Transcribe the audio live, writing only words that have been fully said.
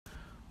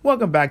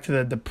Welcome back to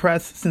the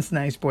Depressed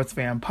Cincinnati Sports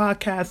Fan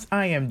Podcast.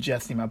 I am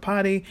Jesse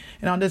Mapati,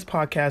 and on this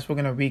podcast,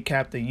 we're going to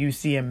recap the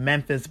UC and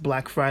Memphis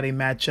Black Friday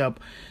matchup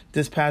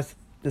this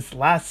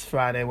last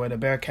Friday, where the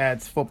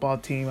Bearcats football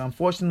team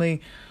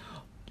unfortunately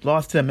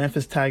lost to the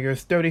Memphis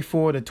Tigers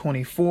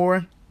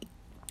 34-24.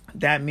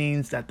 That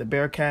means that the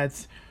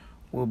Bearcats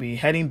will be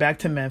heading back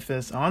to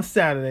Memphis on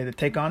Saturday to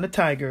take on the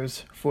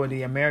Tigers for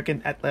the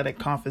American Athletic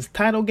Conference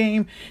title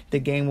game. The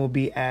game will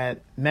be at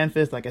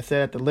Memphis, like I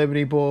said, at the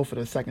Liberty Bowl for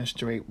the second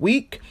straight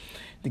week.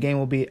 The game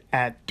will be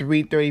at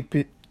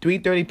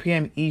 3:30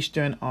 p.m.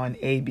 Eastern on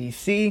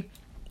ABC.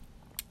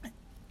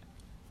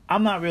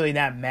 I'm not really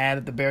that mad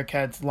at the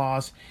Bearcats'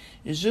 loss.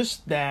 It's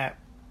just that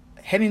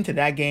heading to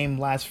that game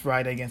last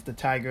Friday against the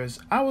Tigers,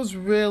 I was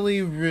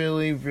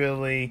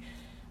really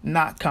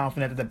not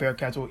confident that the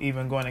Bearcats were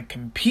even going to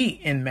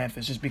compete in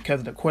Memphis just because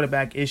of the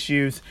quarterback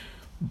issues.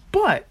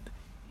 But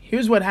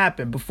here's what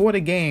happened. Before the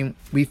game,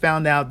 we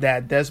found out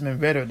that Desmond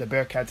Ridder, the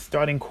Bearcats'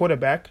 starting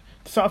quarterback,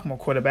 sophomore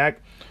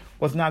quarterback,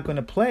 was not going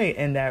to play,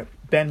 and that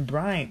Ben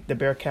Bryant, the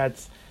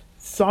Bearcats'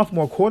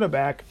 sophomore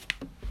quarterback,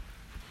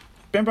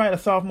 Ben Bryant, a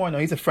sophomore? No,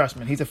 he's a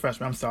freshman.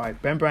 I'm sorry.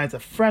 Ben Bryant's a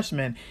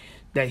freshman,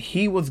 that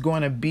he was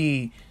going to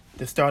be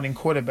the starting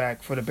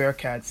quarterback for the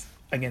Bearcats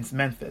against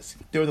Memphis.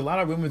 There was a lot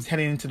of rumors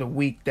heading into the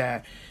week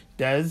that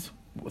Dez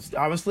was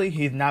obviously,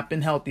 he's not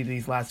been healthy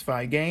these last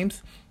 5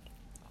 games,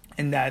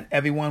 and that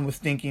everyone was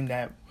thinking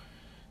that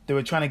they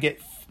were trying to get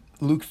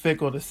Luke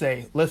Fickell to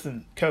say,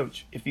 listen,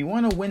 coach, if you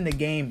want to win the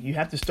game, you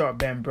have to start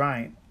Ben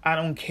Bryant. I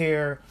don't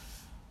care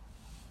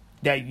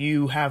that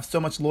you have so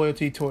much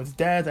loyalty towards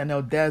Dez. I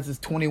know Dez is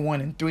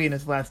 21-3 in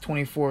his last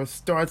 24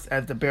 starts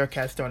as the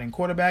Bearcats starting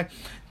quarterback.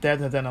 Dez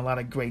has done a lot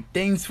of great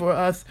things for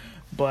us,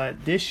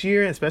 but this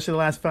year, especially the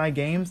last 5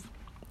 games,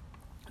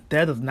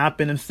 Dez has not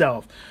been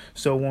himself.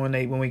 So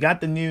when we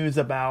got the news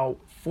about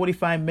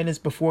 45 minutes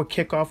before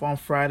kickoff on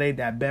Friday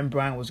that Ben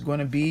Bryant was going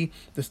to be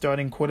the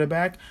starting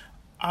quarterback,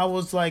 I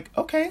was like,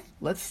 okay,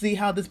 let's see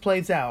how this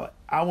plays out.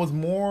 I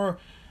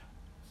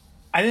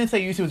didn't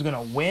say UC was going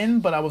to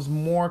win, but I was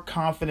more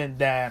confident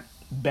that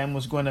Ben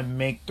was going to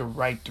make the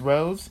right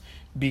throws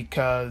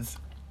because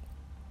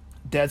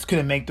Dez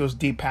couldn't make those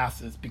deep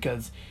passes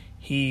because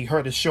he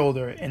hurt his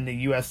shoulder in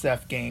the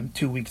USF game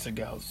 2 weeks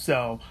ago.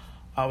 So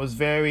I was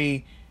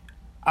intrigued.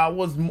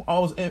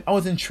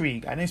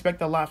 I didn't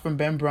expect a lot from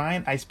Ben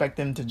Bryant. I expect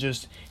him to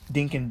just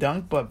dink and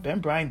dunk, but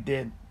Ben Bryant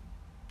did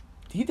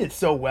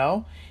so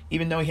well.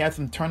 Even though he had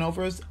some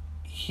turnovers,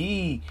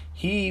 he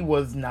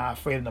was not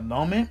afraid of the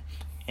moment.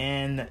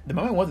 And the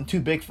moment wasn't too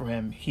big for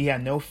him. He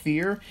had no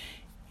fear.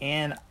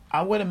 And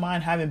I wouldn't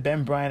mind having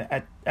Ben Bryant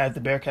as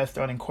the Bearcats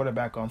starting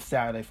quarterback on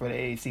Saturday for the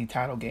AAC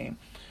title game.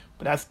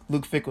 But that's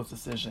Luke Fickell's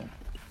decision.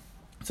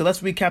 So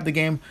let's recap the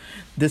game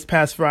this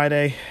past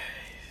Friday.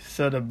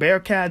 So the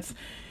Bearcats,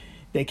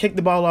 they kicked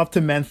the ball off to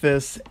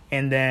Memphis.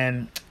 And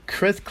then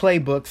Chris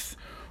Claybooks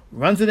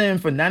runs it in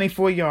for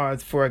 94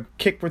 yards for a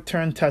kick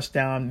return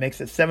touchdown.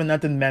 Makes it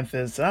 7-0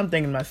 Memphis. So I'm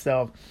thinking to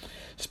myself,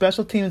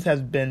 special teams has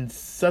been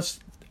such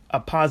a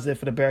positive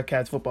for the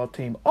Bearcats football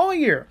team all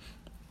year,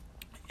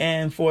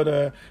 and for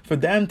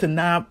them to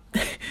not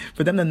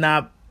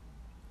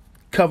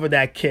cover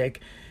that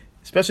kick,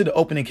 especially the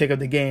opening kick of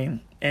the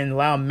game, and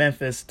allow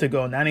Memphis to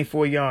go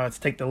 94 yards,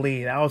 take the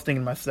lead. I was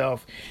thinking to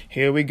myself,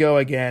 here we go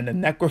again. The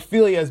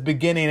necrophilia is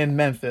beginning in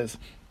Memphis.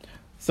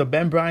 So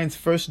Ben Bryant's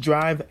first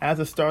drive as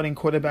a starting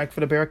quarterback for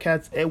the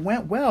Bearcats, it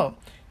went well.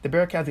 The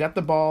Bearcats got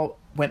the ball,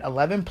 went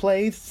 11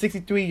 plays,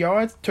 63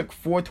 yards, took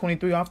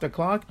 4:23 off the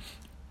clock.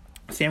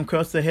 Sam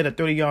Crosa hit a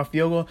 30-yard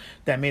field goal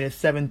that made it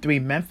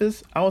 7-3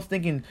 Memphis. I was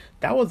thinking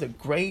that was a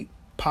great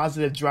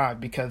positive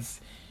drive because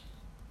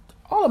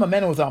all the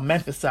momentum was on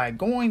Memphis side.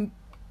 Going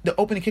the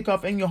opening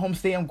kickoff in your home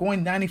stadium,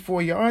 going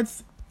 94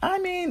 yards. I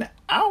mean,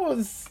 I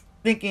was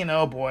thinking,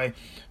 oh boy,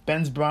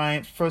 Ben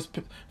Bryant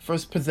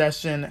first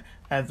possession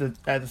as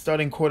a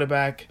starting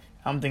quarterback.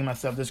 I'm thinking to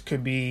myself, this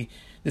could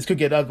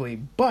get ugly.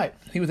 But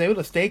he was able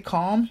to stay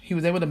calm. He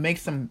was able to make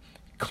some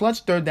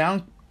clutch third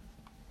down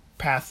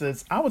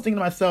passes. I was thinking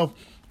to myself,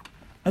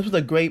 this was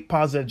a great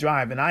positive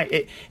drive, and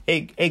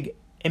it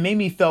made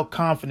me feel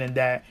confident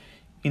that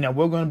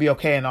we're going to be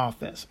okay in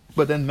offense.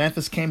 But then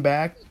Memphis came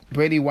back.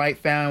 Brady White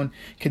found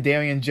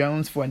Kadarian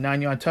Jones for a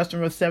 9-yard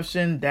touchdown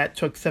reception that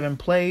took 7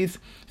 plays,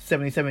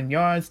 77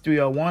 yards,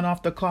 3:01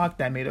 off the clock.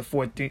 That made it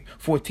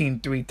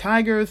 14-3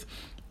 Tigers.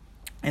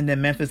 And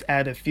then Memphis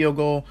added a field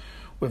goal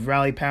with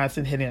Riley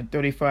Patterson hitting a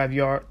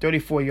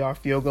 34-yard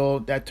field goal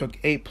that took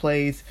 8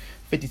 plays,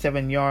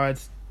 57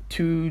 yards,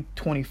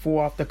 2:24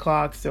 off the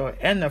clock. So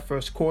in the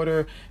first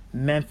quarter,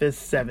 Memphis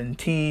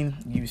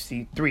 17,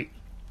 UC 3.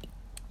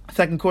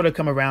 Second quarter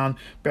come around,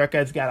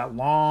 Bearcats got a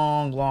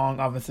long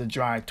offensive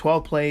drive.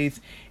 12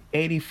 plays,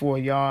 84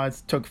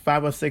 yards, took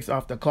 5:06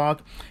 off the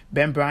clock.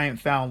 Ben Bryant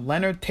found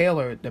Leonard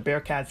Taylor, the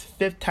Bearcats'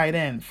 5th tight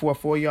end, for a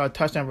 4-yard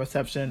touchdown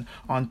reception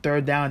on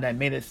third down that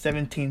made it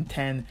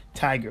 17-10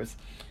 Tigers.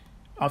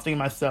 I was thinking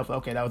to myself,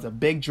 okay, that was a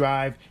big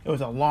drive. It was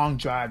a long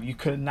drive. You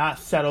could not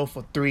settle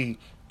for 3.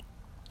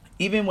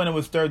 even when it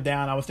was third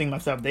down, I was thinking to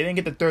myself, if they didn't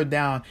get the third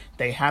down,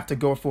 they have to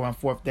go for it on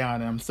fourth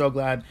down. And I'm so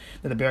glad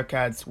that the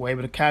Bearcats were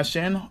able to cash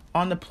in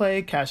on the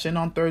play, cash in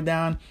on third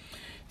down.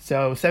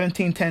 So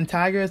 17-10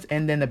 Tigers,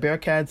 and then the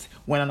Bearcats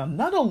went on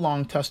another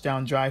long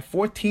touchdown drive,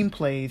 14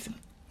 plays,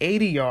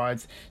 80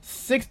 yards,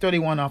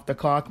 6:31 off the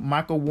clock.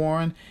 Michael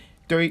Warren,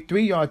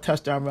 33-yard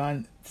touchdown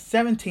run,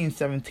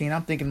 17-17.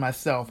 I'm thinking to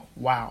myself,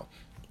 wow,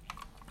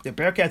 the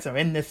Bearcats are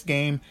in this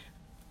game.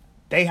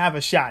 They have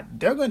a shot.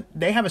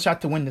 They have a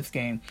shot to win this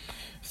game.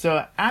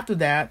 So after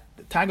that,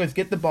 the Tigers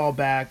get the ball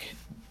back.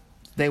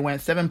 They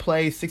went 7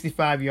 plays,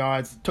 65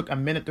 yards, took a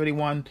minute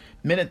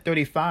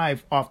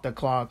 35 off the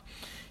clock.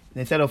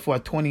 They settled for a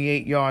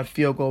 28-yard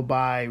field goal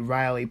by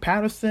Riley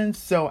Patterson.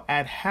 So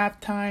at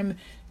halftime,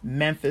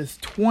 Memphis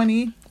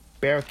 20,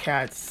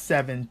 Bearcats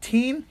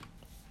 17.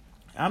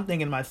 I'm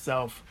thinking to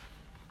myself,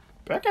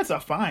 Bearcats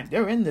are fine.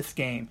 They're in this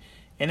game.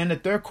 And in the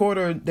third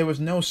quarter, there was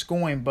no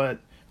scoring, but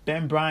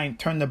Ben Bryant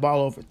turned the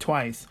ball over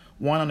twice.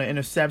 One on an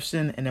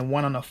interception and then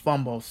one on a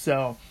fumble.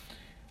 So,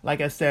 like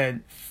I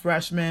said,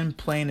 freshman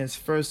starting his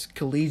first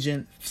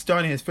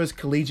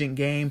collegiate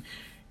game,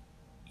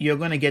 you're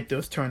going to get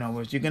those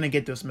turnovers. You're going to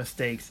get those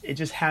mistakes. It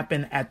just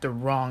happened at the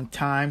wrong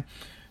time.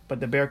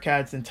 But the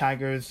Bearcats and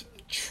Tigers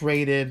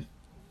traded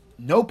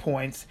no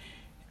points.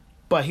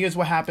 But here's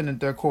what happened in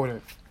the third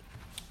quarter.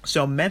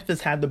 So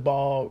Memphis had the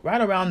ball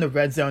right around the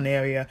red zone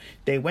area.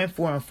 They went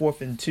for it on 4th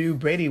and 2.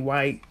 Brady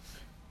White,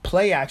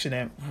 play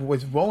action,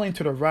 was rolling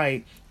to the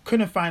right,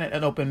 couldn't find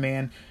an open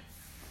man.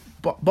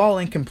 Ball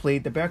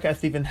incomplete. The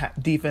Bearcats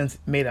defense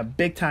made a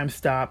big-time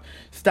stop,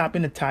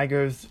 stopping the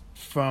Tigers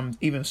from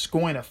even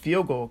scoring a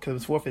field goal because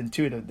it was 4th and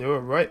 2. They're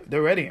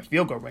already in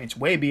field goal range,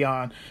 way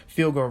beyond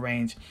field goal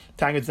range.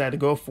 Tigers had to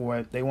go for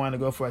it. They wanted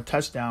to go for a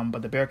touchdown,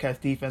 but the Bearcats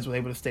defense was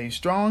able to stay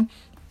strong.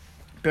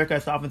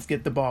 Bearcats offense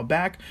get the ball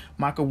back.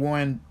 Michael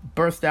Warren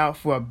burst out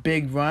for a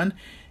big run,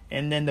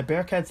 and then the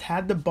Bearcats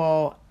had the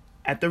ball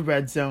at the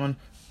red zone.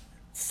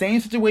 Same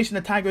situation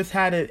the Tigers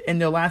had it in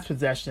their last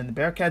possession.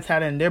 The Bearcats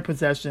had it in their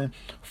possession.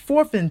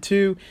 4th and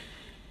 2.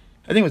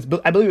 I believe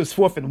it was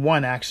 4th and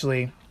 1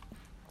 actually.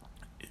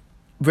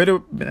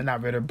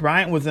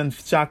 Bryant was in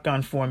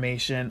shotgun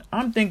formation.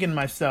 I'm thinking to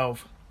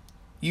myself,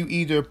 you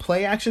either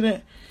play action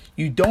it,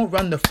 you don't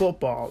run the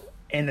football.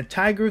 And the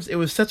Tigers, it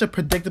was such a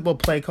predictable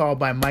play call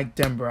by Mike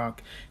Denbrock,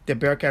 the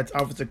Bearcats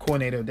offensive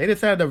coordinator. They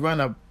decided to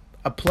run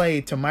a play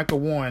to Michael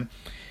Warren.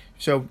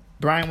 So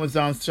Bryant was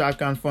on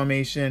shotgun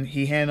formation.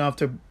 He handed off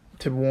to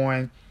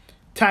Warren.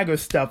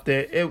 Tigers stuffed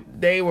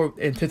it. They were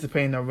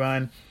anticipating a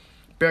run.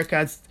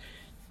 Bearcats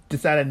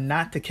decided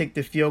not to kick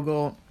the field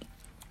goal.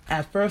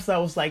 At first, I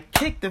was like,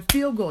 kick the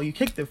field goal. You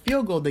kick the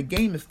field goal. The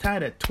game is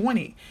tied at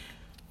 20.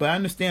 But I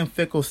understand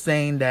Fickle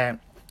saying that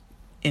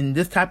in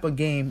this type of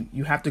game,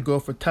 you have to go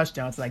for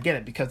touchdowns. And I get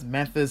it because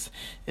Memphis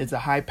is a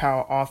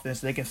high-power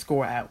offense. They can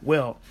score at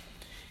will.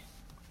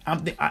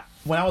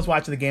 When I was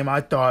watching the game,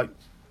 I thought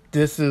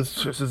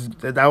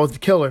that was the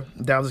killer.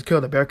 That was the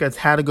killer. The Bearcats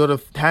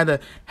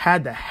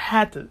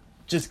had to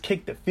just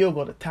kick the field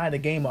goal to tie the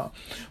game up.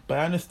 But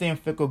I understand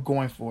Fickle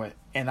going for it,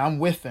 and I'm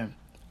with him.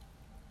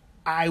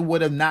 I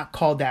would have not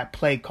called that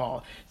play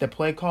call. The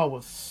play call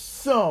was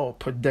so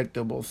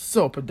predictable.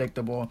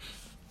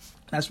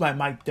 That's why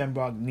Mike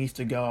Denbrock needs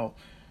to go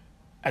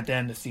at the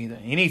end of the season.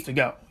 He needs to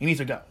go.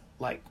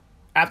 Like,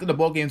 after the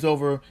ball game's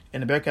over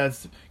and the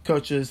Bearcats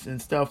coaches and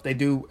stuff, they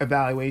do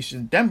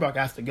evaluation, Denbrock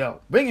has to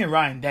go. Bring in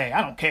Ryan Day.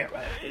 I don't care.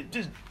 Right?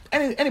 Just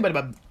anybody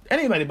but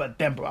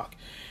Denbrock.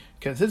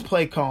 Because his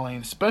play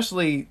calling,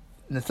 especially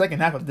in the second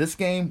half of this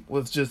game,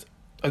 was just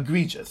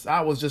egregious.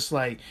 I was just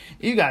like,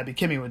 you got to be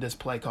kidding me with this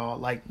play call.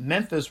 Like,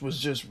 Memphis was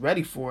just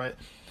ready for it.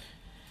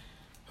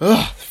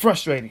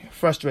 Frustrating.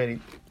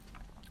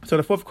 So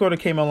the fourth quarter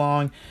came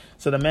along.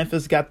 So the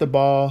Memphis got the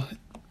ball.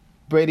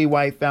 Brady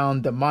White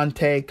found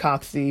DeMonte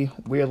Coxey,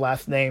 weird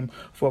last name,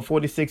 for a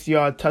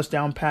 46-yard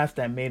touchdown pass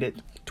that made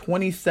it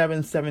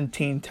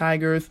 27-17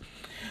 Tigers.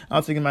 I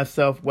was thinking to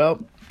myself,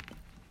 well,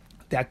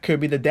 that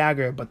could be the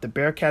dagger. But the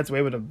Bearcats were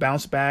able to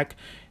bounce back.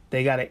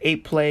 They got an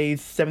 8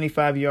 plays,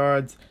 75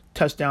 yards,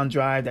 touchdown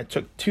drive that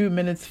took 2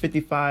 minutes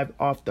 55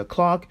 off the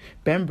clock.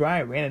 Ben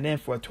Bryant ran it in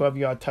for a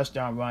 12-yard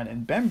touchdown run.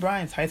 And Ben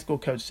Bryant's high school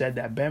coach said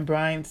that Ben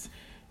Bryant's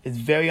is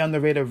very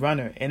underrated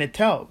runner, and it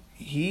tells.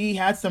 He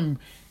had some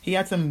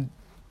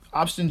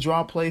option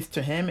draw plays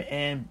to him,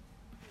 and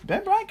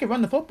Ben Bryant can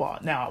run the football.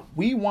 Now,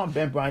 we want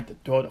Ben Bryant to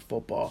throw the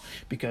football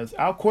because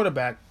our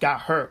quarterback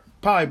got hurt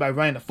probably by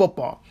running the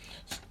football.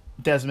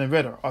 Desmond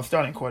Ridder, our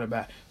starting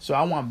quarterback. So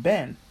I want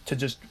Ben to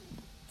just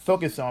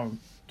focus on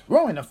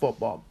throwing the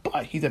football,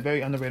 but he's a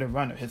very underrated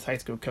runner, his high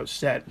school coach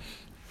said.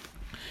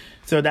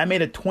 So that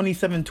made it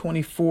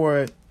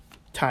 27-24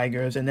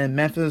 Tigers, and then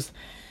Memphis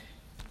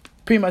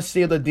pretty much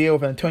sealed the deal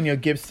with Antonio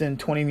Gibson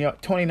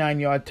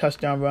 29-yard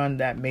touchdown run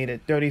that made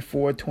it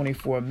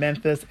 34-24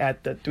 Memphis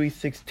at the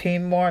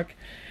 3:16 mark.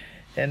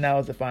 And that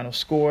was the final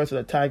score. So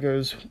the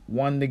Tigers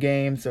won the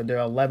game. So they're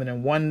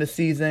 11-1 this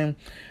season.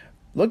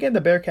 Look at the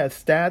Bearcats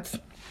stats.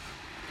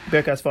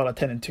 Bearcats fall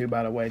to 10-2,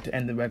 by the way, to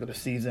end the regular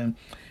season.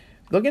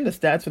 Looking at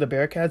the stats for the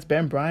Bearcats,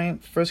 Ben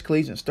Bryant, first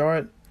collegiate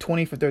start,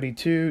 20 for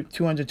 32,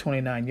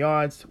 229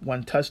 yards,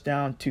 1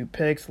 touchdown, 2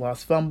 picks,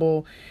 lost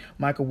fumble.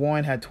 Michael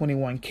Warren had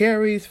 21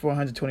 carries for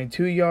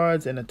 122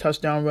 yards and a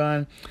touchdown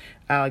run.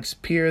 Alex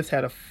Pierce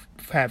had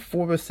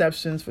 4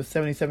 receptions for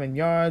 77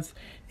 yards.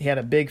 He had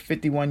a big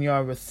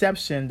 51-yard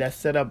reception that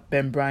set up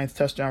Ben Bryant's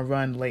touchdown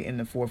run late in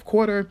the fourth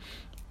quarter.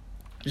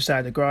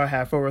 Josiah DeGraw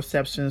had 4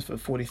 receptions for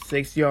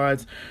 46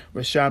 yards.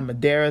 Rashad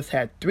Medeiros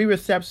had 3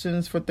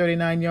 receptions for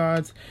 39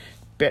 yards.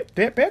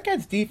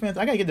 Bearcats defense,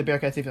 I got to give the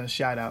Bearcats defense a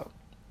shout out.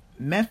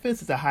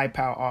 Memphis is a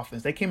high-power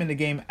offense. They came in the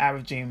game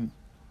averaging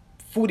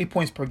 40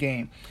 points per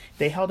game.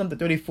 They held them to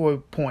 34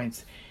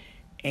 points.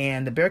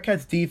 And the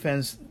Bearcats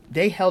defense,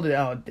 they held it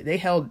out. They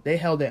held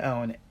their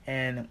own.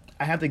 And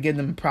I have to give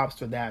them props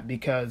for that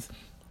because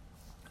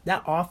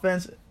that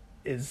offense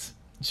is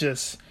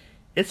just,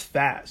 it's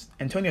fast.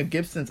 Antonio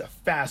Gibson's a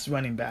fast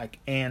running back.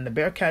 And the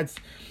Bearcats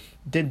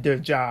did their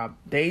job.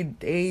 They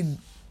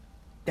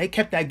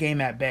kept that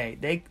game at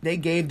bay. They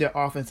gave their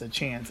offense a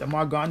chance.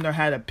 Amar Gardner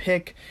had a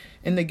pick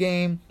in the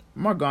game.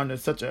 Amar Gardner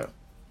is such a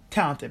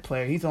talented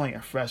player. He's only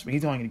a freshman.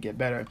 He's only going to get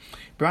better.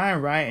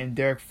 Brian Wright and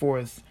Derek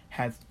Forrest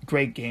had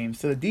great games.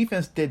 So the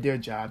defense did their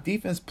job.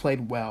 Defense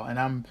played well, and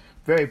I'm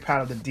very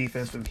proud of the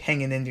defense for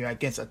hanging in there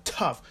against a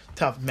tough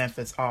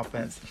Memphis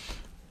offense.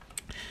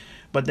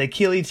 But the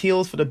Achilles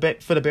heels for the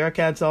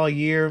Bearcats all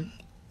year,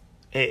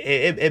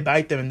 it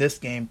bite them in this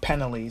game,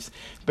 penalties.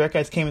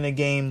 Bearcats came in the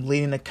game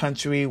leading the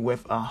country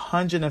with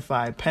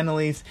 105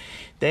 penalties.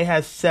 They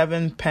had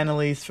 7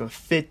 penalties for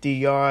 50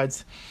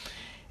 yards.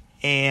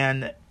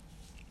 And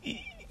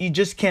you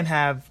just can't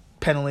have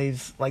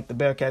penalties like the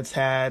Bearcats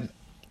had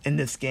in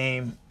this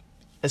game,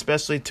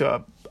 especially to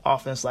an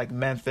offense like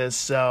Memphis.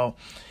 So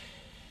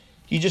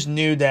you just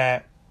knew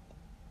that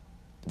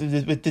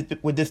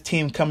with this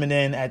team coming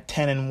in at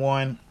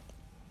 10-1,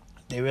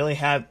 they really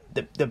have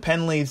the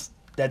penalties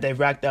that they've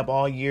racked up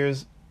all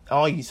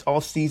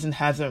season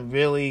hasn't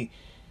really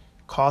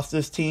cost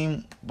this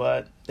team,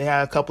 but they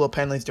had a couple of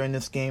penalties during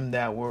this game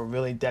that were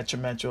really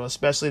detrimental,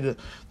 especially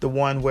the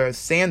one where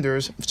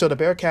Sanders. So the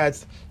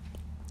Bearcats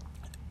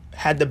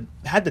had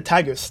the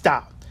Tigers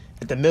stop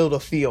at the middle of the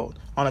field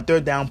on a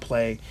 3rd down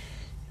play.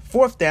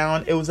 4th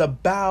down,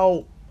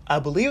 I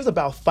believe it was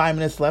about 5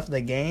 minutes left in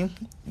the game.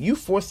 You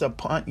force a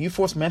punt. You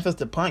force Memphis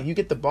to punt. You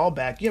get the ball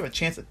back. You have a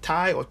chance to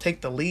tie or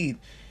take the lead.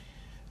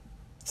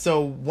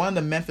 So one of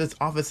the Memphis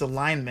offensive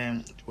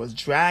linemen was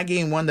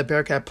dragging one of the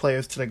Bearcat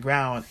players to the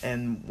ground,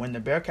 and when the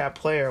Bearcat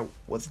player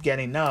was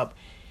getting up,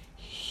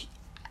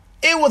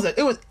 it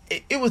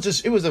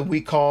was a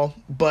weak call.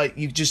 But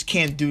you just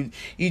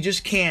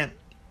can't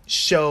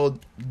show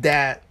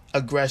that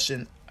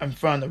aggression in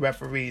front of the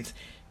referees.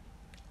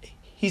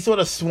 He sort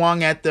of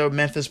swung at the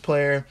Memphis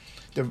player.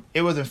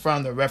 It was in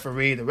front of the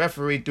referee. The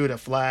referee threw the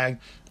flag.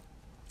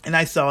 And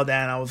I saw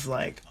that and I was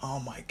like, oh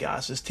my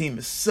gosh, this team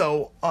is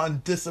so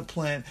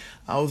undisciplined.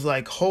 I was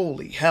like,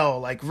 holy hell,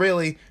 like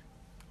really?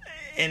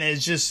 And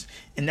it's just,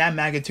 in that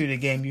magnitude of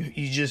game,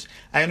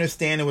 I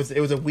understand it was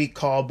a weak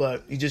call,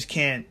 but you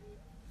can't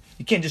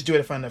just do it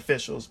in front of the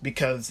officials,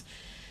 because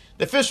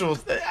the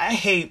officials, I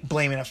hate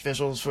blaming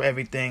officials for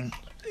everything.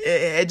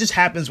 It just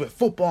happens with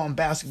football and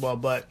basketball,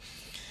 but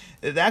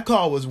that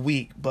call was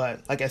weak.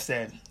 But like I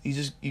said, you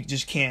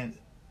can't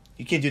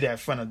do that in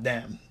front of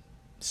them.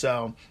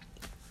 So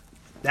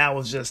that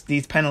was just,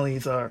 these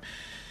penalties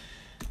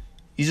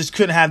you just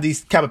couldn't have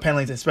these type of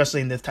penalties,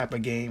 especially in this type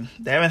of game.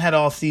 They haven't had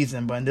all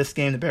season, but in this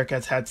game, the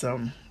Bearcats had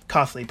some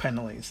costly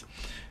penalties.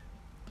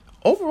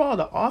 Overall,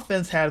 the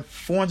offense had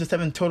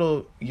 407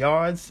 total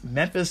yards.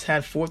 Memphis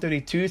had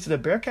 432, so the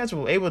Bearcats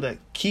were able to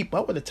keep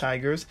up with the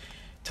Tigers.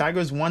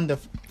 Tigers won the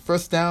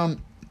first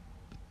down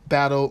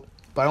battle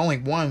by only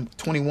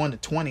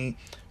 21-20.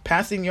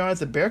 Passing yards,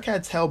 the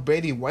Bearcats held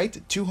Brady White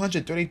to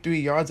 233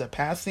 yards of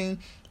passing.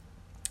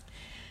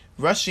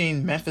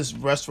 Rushing, Memphis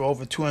rushed for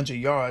over 200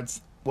 yards.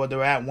 Well, they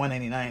were at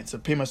 189, so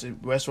pretty much they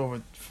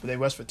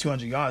rushed for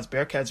 200 yards.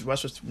 Bearcats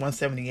rushed for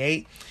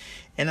 178.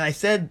 And I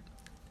said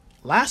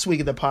last week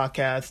of the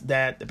podcast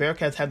that the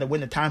Bearcats had to win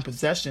the time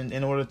possession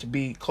in order to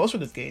be closer to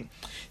this game.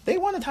 They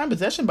won the time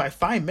possession by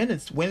 5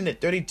 minutes, winning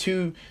at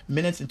 32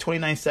 minutes and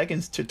 29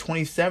 seconds to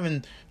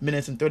 27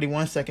 minutes and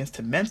 31 seconds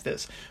to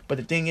Memphis. But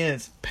the thing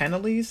is,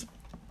 penalties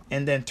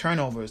and then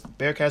turnovers. The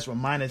Bearcats were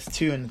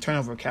 -2 in the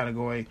turnover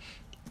category,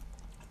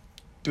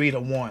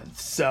 3-1.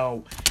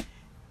 So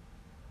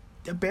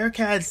the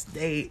Bearcats,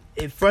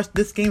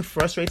 this game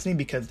frustrates me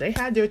because they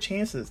had their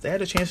chances. They had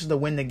the chances to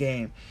win the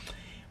game.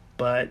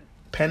 But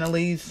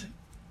penalties,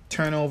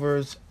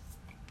 turnovers,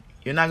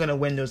 you're not going to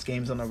win those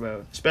games on the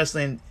road,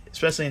 especially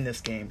in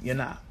this game. You're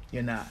not.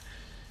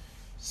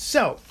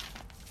 So,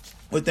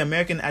 with the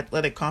American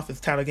Athletic Conference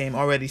title game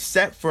already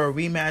set for a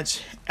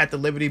rematch at the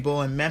Liberty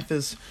Bowl in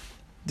Memphis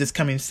this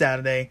coming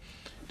Saturday,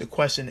 the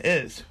question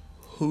is,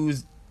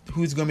 who's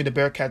going to be the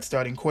Bearcats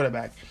starting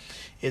quarterback?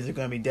 Is it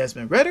going to be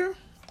Desmond Ridder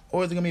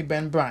or is it going to be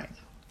Ben Bryant?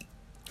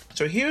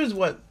 So here's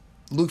what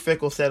Luke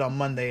Fickell said on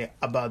Monday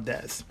about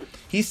Des.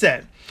 He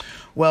said,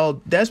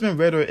 Well, Desmond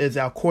Ridder is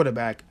our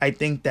quarterback. I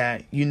think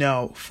that,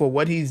 for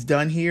what he's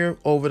done here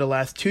over the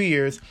last 2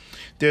 years,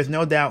 there's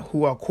no doubt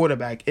who our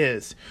quarterback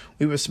is.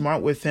 We were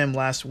smart with him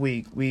last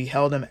week. We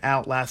held him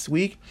out last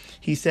week.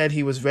 He said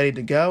he was ready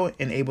to go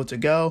and able to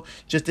go.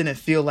 Just didn't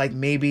feel like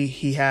maybe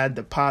he had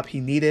the pop he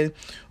needed.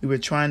 We were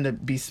trying to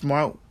be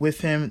smart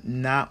with him,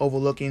 not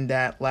overlooking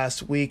that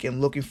last week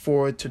and looking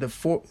forward to the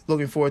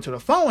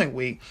following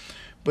week.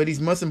 But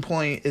his most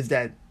important is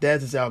that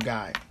Dez is our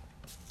guy.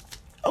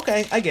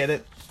 Okay, I get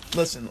it.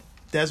 Listen,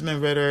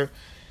 Desmond Ridder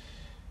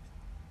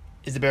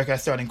is the Bearcats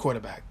starting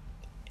quarterback.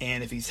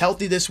 And if he's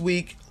healthy this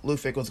week, Luke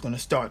Fickell's going to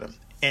start him.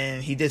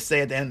 And he did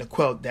say at the end of the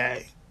quote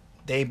that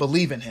they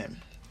believe in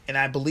him. And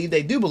I believe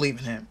they do believe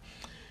in him.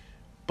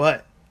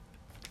 But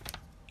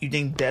you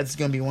think Dez is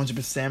going to be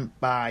 100%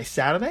 by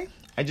Saturday?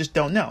 I just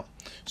don't know.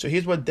 So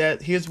here's what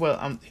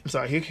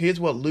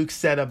Luke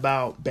said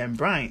about Ben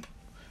Bryant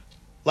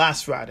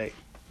last Friday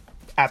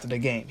after the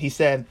game. He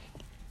said,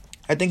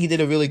 I think he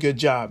did a really good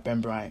job,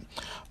 Ben Bryant.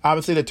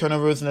 Obviously, the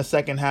turnovers in the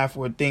second half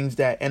were things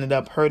that ended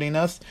up hurting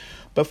us.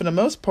 But for the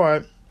most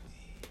part,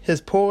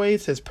 his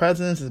poise, his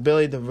presence, his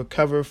ability to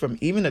recover from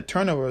even the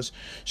turnovers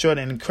showed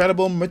an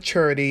incredible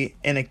maturity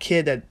in a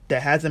kid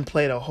that hasn't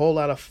played a whole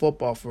lot of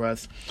football for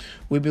us.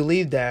 We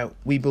believe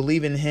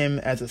in him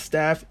as a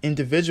staff.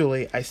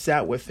 Individually, I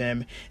sat with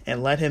him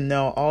and let him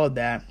know all of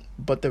that.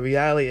 But the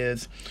reality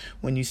is,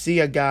 when you see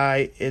a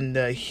guy in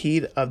the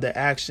heat of the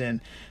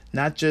action,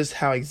 not just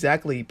how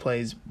exactly he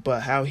plays,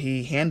 but how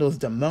he handles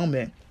the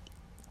moment,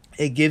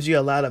 it gives you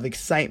a lot of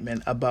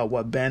excitement about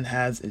what Ben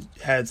has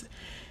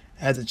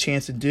a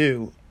chance to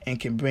do and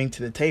can bring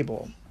to the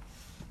table.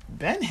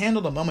 Ben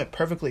handled the moment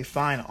perfectly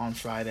fine on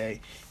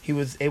Friday. He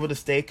was able to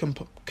stay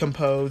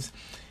composed,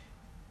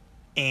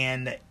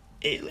 and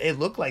it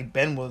looked like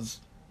Ben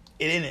was.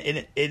 It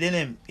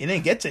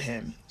didn't get to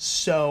him.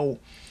 So,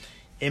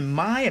 in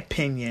my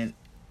opinion,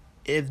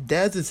 if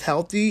Dez is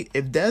healthy,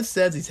 if Dez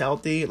says he's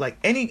healthy, like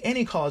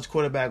any college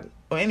quarterback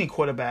or any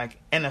quarterback,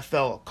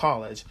 NFL or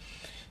college,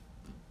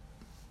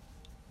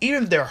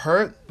 even if they're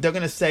hurt, they're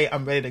going to say,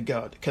 I'm ready to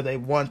go because they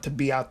want to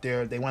be out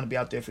there. They want to be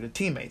out there for the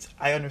teammates.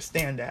 I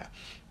understand that.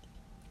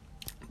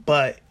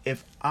 But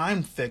if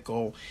I'm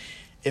Fickell,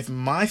 if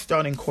my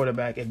starting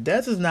quarterback, if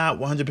Dez is not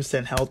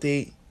 100%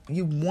 healthy,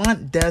 you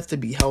want Dez to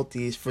be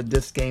healthy for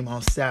this game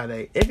on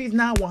Saturday. If he's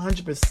not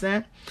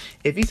 100%,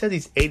 if he says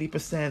he's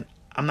 80%,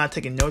 I'm not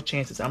taking no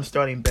chances. I'm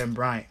starting Ben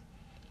Bryant.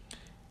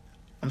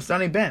 I'm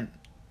starting Ben.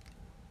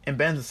 And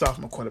Ben's a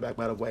sophomore quarterback,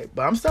 by the way.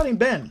 But I'm starting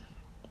Ben.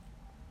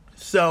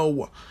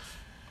 So,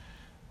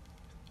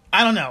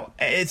 I don't know.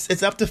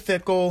 It's up to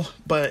Fickell.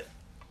 But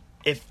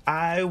if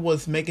I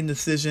was making a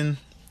decision,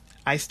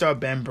 I start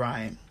Ben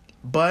Bryant.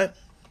 But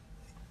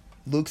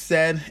Luke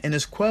said in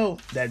his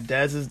quote that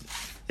Dez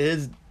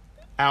is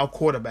our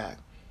quarterback.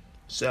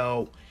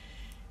 So,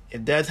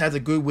 if Dez has a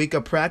good week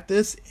of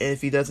practice,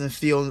 if he doesn't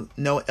feel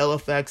no ill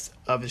effects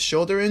of his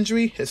shoulder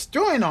injury, his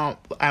throwing arm,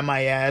 I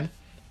might add,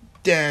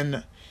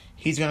 then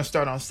he's going to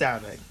start on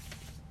Saturday.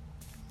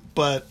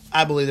 But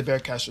I believe the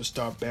Bearcats should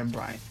start Ben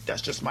Bryant.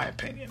 That's just my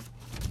opinion.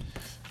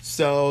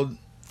 So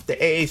the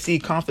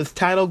AAC conference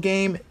title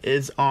game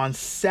is on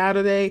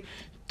Saturday,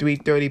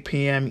 3:30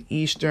 p.m.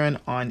 Eastern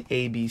on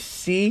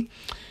ABC.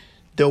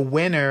 The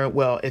winner,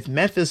 well, if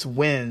Memphis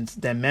wins,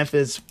 then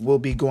Memphis will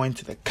be going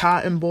to the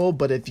Cotton Bowl.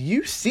 But if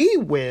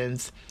UC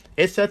wins,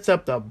 it sets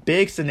up the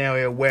big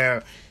scenario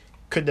where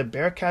could the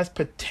Bearcats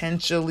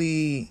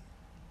potentially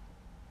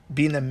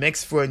be in the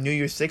mix for a New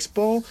Year's Six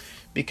Bowl?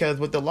 Because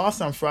with the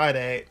loss on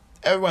Friday,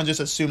 everyone just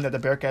assumed that the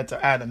Bearcats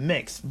are out of the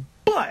mix.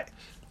 But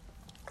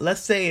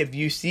let's say if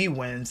UC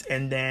wins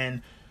and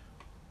then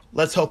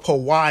let's hope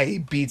Hawaii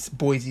beats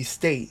Boise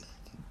State,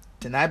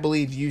 then I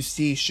believe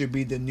UC should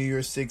be the New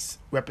Year's Six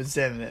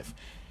representative.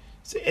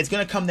 So it's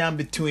going to come down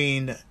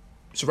between.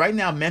 So right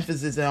now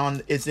Memphis is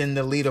in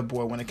the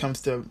leaderboard when it comes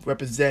to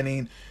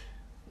representing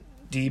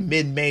the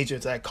mid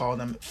majors. I call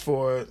them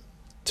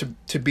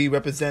to be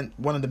represent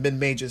one of the mid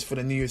majors for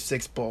the New Year's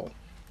Six Bowl.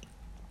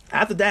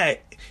 After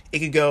that, it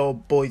could go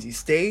Boise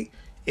State,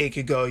 it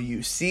could go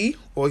UC,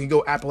 or it could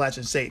go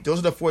Appalachian State. Those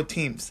are the 4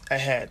 teams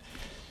ahead.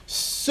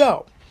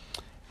 So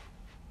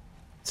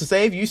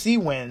say if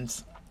UC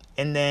wins,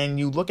 and then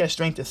you look at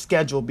strength of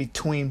schedule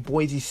between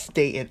Boise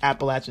State and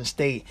Appalachian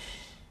State.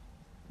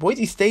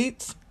 Boise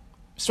State's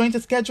strength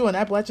of schedule and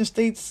Appalachian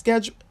State's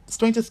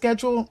strength of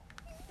schedule,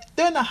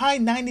 they're in the high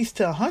 90s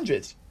to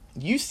 100s.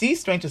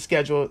 UC's strength of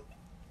schedule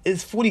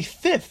is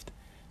 45th.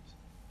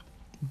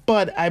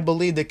 But I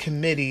believe the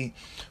committee,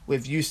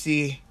 with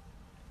UC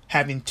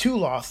having 2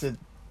 losses,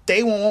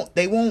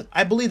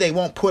 I believe they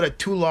won't put a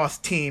 2-loss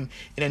team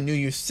in a New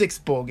Year's Six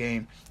Bowl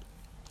game.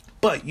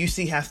 But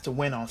UC has to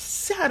win on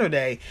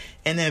Saturday,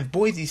 and then if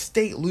Boise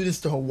State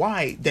loses to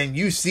Hawaii, then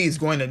UC is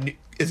going to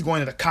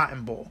the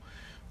Cotton Bowl.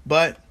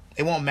 But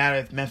it won't matter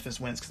if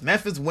Memphis wins, because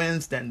Memphis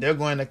wins, then they're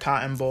going to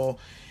Cotton Bowl,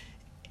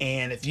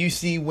 and if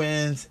UC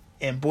wins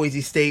and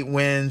Boise State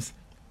wins,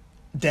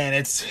 then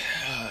it's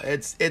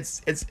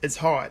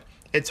hard.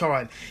 It's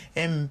hard,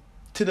 and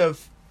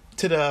to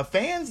to the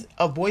fans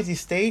of Boise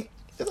State,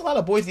 there's a lot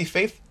of Boise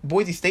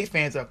State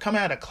fans that are coming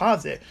out of the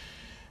closet.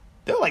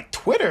 They're like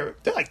Twitter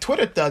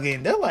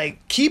thugging. They're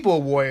like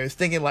keyboard warriors,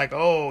 thinking like,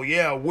 oh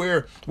yeah,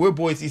 we're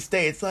Boise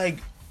State. It's like,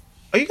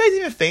 are you guys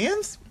even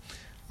fans?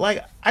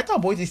 Like, I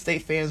thought Boise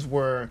State fans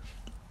were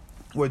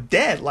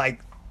dead. Like,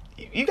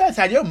 you guys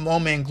had your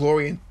moment in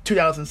glory in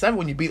 2007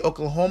 when you beat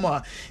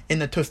Oklahoma in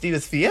the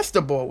Tostitos Fiesta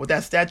Bowl with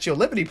that Statue of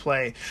Liberty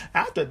play.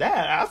 After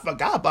that, I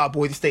forgot about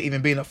Boise State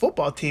even being a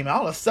football team.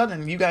 All of a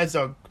sudden, you guys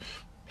are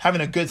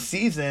having a good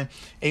season,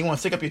 and you want to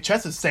stick up your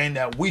chest and saying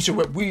that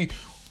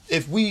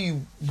if we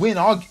win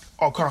our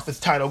conference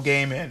title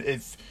game, and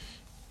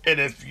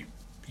if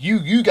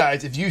you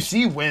guys, if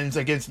UC wins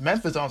against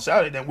Memphis on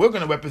Saturday, then we're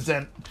going to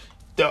represent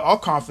our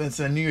conference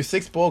in the New Year's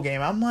Six bowl game.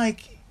 I'm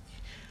like,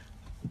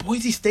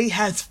 Boise State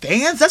has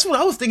fans? That's what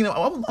I was thinking.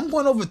 I'm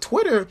going over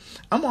Twitter.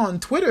 I'm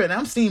on Twitter, and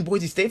I'm seeing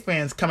Boise State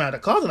fans come out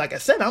of the closet. Like I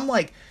said, I'm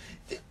like,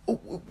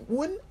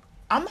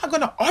 I'm not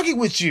going to argue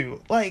with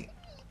you. Like,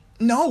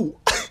 no.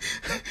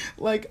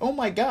 Like, oh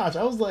my gosh.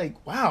 I was like,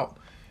 wow.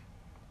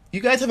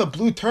 You guys have a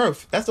blue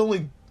turf. That's the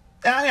only...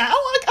 I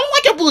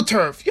don't like a blue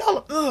turf.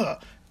 Y'all,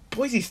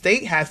 Boise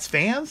State has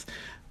fans?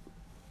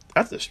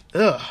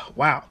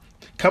 Wow.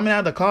 Coming out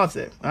of the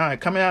closet. All right,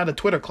 coming out of the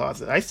Twitter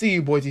closet. I see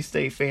you, Boise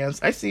State fans.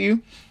 I see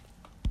you.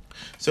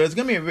 So it's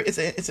gonna be it's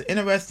an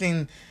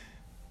interesting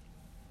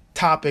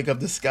topic of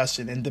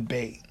discussion and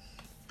debate.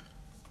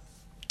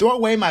 Throw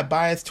away my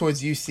bias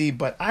towards UC,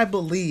 but I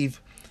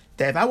believe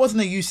that if I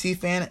wasn't a UC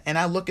fan and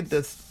I look at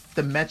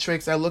the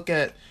metrics, I look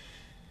at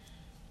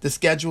the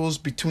schedules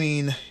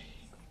between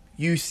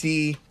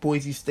UC,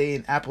 Boise State,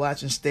 and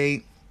Appalachian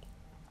State,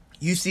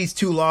 UC's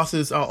 2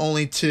 losses are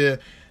only to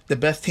the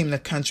best team in the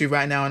country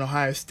right now in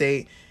Ohio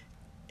State,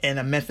 and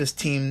a Memphis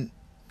team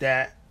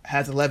that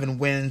has 11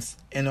 wins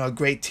and are a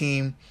great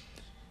team.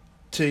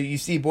 You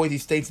see Boise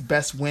State's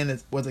best win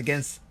was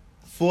against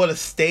Florida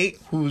State,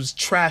 who's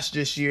trash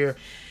this year,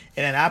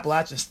 and then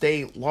Appalachian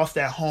State lost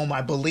at home,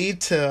 I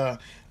believe, I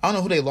don't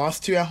know who they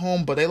lost to at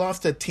home, but they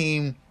lost to a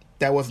team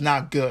that was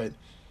not good.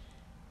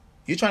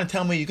 You're trying to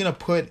tell me you're going to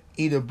put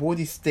either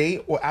Boise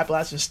State or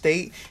Appalachian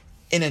State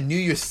in a New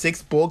Year's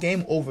Six bowl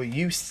game over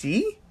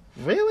UC?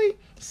 Really?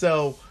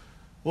 So,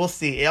 we'll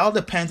see. It all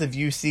depends if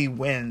UC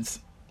wins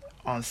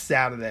on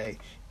Saturday.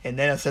 And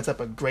then it sets up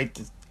a great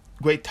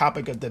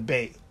topic of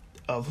debate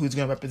of who's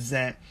going to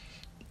represent,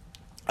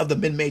 of the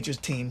mid-majors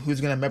team,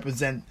 who's going to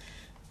represent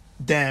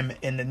them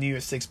in the New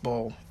Year's Six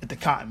bowl at the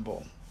Cotton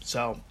Bowl.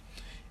 So,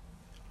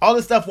 all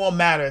this stuff won't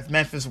matter if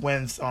Memphis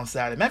wins on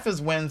Saturday.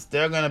 Memphis wins,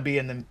 they're going to be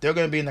in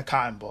the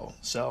Cotton Bowl.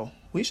 So,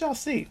 we shall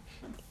see.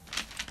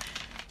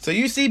 So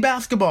UC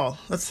basketball,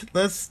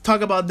 let's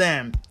talk about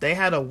them. They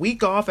had a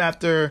week off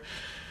after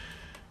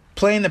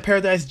playing the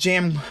Paradise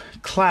Jam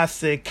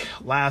Classic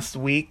last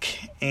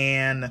week,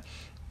 and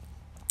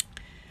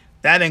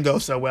that didn't go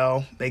so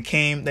well.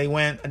 They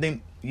went. I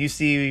think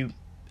UC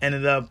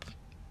ended up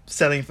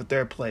settling for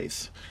 3rd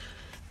place.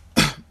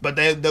 But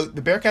the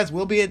Bearcats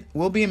will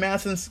be in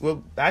Madison.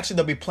 Well, actually,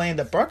 they'll be playing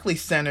the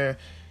Barclays Center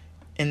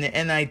in the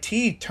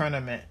NIT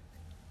tournament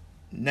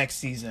next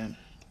season.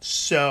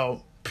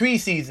 So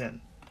preseason.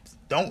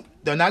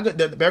 They're not good.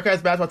 The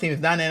Bearcats basketball team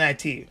is not an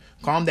NIT.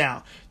 Calm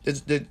down.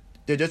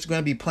 They're just going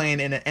to be playing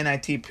in an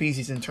NIT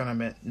preseason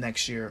tournament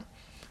next year.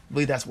 I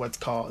believe that's what it's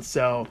called.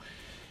 So,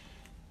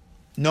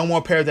 no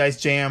more Paradise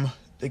Jam.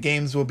 The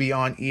games will be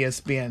on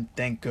ESPN.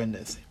 Thank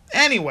goodness.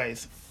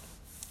 Anyways,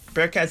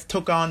 Bearcats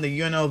took on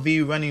the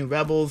UNLV Running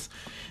Rebels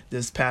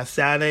this past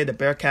Saturday. The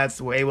Bearcats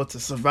were able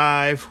to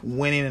survive,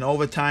 winning in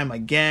overtime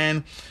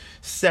again.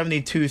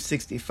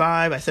 72-65.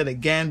 I said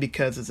again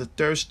because it's a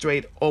 3rd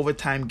straight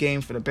overtime game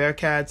for the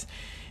Bearcats.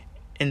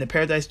 In the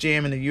Paradise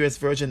Jam in the U.S.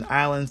 Virgin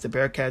Islands, the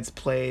Bearcats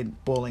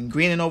played Bowling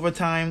Green in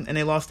overtime, and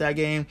they lost that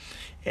game.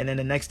 And then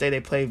the next day they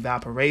played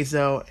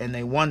Valparaiso, and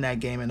they won that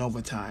game in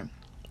overtime.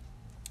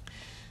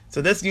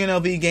 So this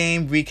UNLV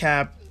game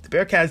recap, the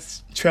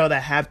Bearcats trailed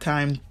at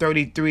halftime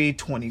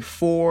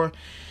 33-24.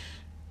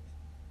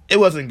 It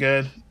wasn't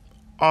good.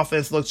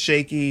 Offense looked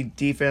shaky.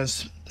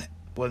 Defense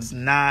was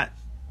not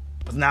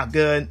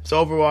good. So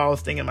overall, I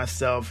was thinking to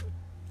myself,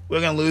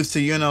 we're going to lose to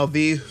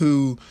UNLV,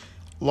 who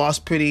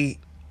lost pretty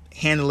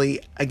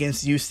handily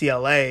against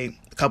UCLA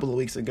a couple of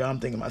weeks ago. I'm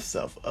thinking to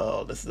myself,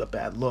 oh, this is a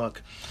bad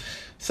look.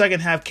 Second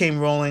half came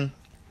rolling.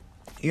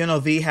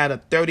 UNLV had a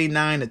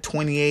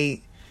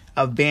 39-28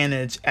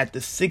 advantage at the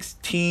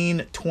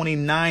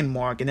 16-29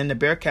 mark. And then the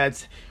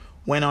Bearcats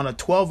went on a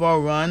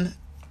 12-0 run.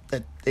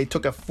 They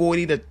took a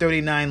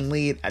 40-39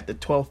 lead at the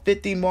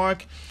 12:50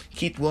 mark.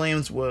 Keith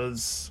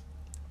Williams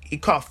he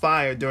caught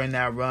fire during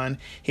that run.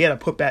 He had a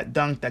putback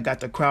dunk that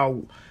got the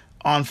crowd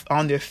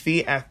on their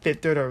feet at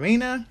Fifth Third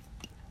Arena.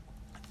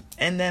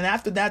 And then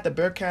after that, the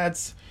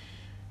Bearcats,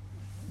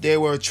 they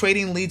were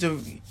trading leads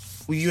with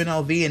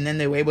UNLV, and then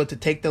they were able to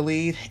take the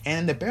lead.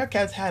 And the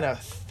Bearcats had a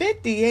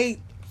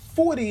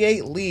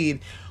 58-48 lead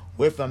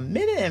with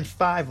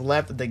 1:05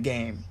 left of the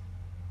game.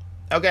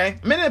 Okay?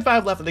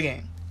 1:05 left of the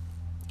game.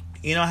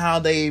 You know how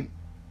they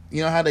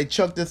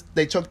choked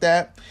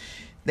that?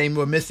 they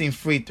were missing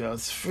free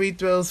throws. Free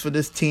throws for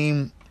this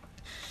team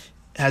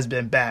has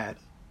been bad,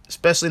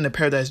 especially in the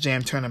Paradise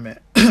Jam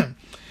tournament.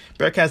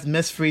 Bearcats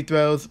missed free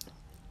throws.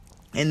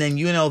 And then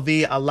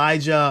UNLV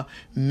Elijah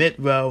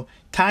Mitro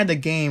tied the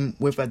game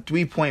with a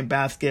 3-point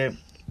basket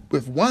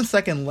with 1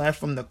 second left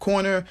from the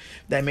corner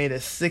that made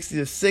it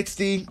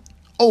 60-60.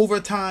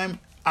 Overtime,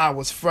 I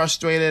was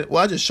frustrated.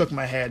 Well, I just shook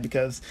my head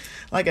because,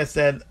 like I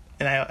said,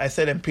 and I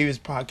said in previous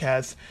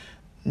podcasts,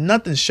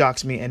 nothing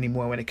shocks me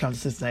anymore when it comes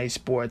to Cincinnati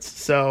sports.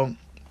 So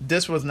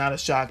this was not a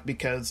shock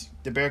because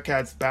the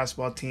Bearcats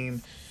basketball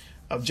team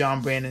of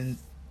John Brandon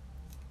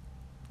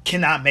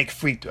cannot make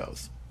free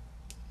throws.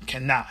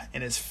 Cannot,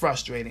 and it's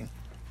frustrating.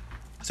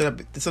 So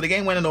the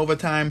game went in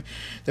overtime.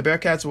 The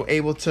Bearcats were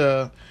able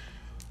to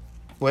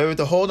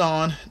hold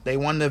on. They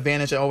won the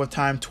advantage at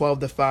overtime,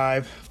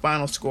 12-5.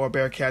 Final score: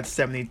 Bearcats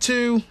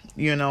 72,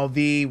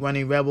 UNLV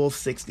Running Rebels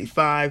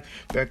 65.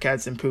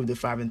 Bearcats improved to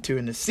 5-2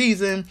 in the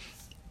season.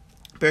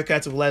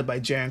 Bearcats were led by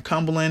Jaron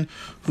Cumberland,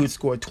 who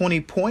scored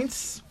 20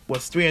 points,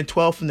 was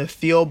 3-12 from the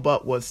field,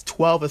 but was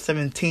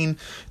 12-17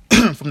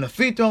 from the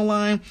free throw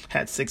line,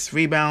 had 6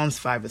 rebounds,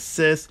 5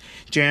 assists.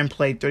 Jaron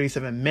played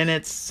 37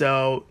 minutes,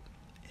 so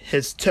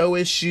his toe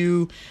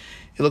issue,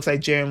 it looks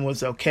like Jaron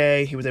was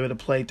okay. He was able to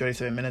play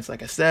 37 minutes,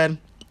 like I said.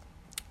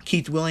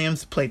 Keith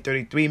Williams played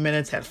 33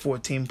 minutes, had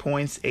 14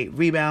 points, 8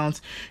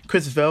 rebounds.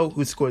 Chris Vogt,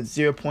 who scored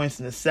 0 points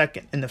in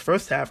the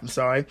first half,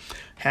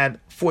 had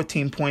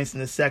 14 points in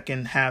the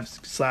second half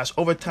 /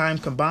 overtime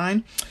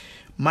combined.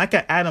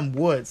 Micah Adam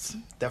Woods,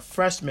 the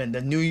freshman,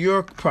 the New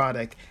York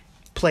product,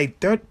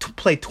 played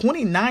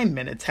 29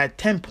 minutes, had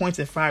 10 points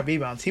and 5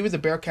 rebounds. He was a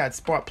Bearcats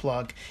spark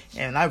plug,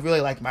 and I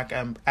really like Mike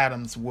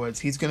Adams Woods.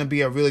 He's going to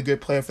be a really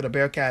good player for the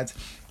Bearcats.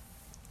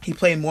 He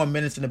played more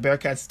minutes than the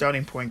Bearcats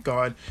starting point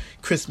guard,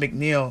 Chris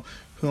McNeil,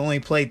 who only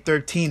played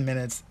 13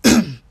 minutes,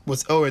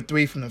 was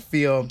 0-3 from the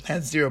field,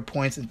 had 0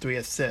 points and 3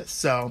 assists.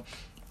 So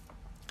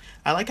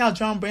I like how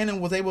John Brandon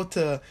was able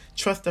to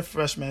trust the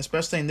freshman,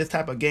 especially in this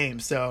type of game.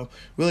 So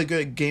really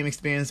good game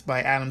experience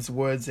by Adams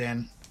Woods,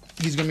 and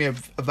he's going to be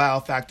a vital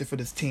factor for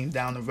this team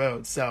down the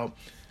road. So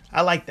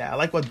I like that. I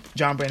like what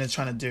John Brandon's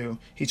trying to do.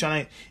 He's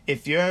trying to,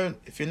 if you're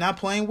not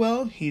playing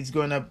well, he's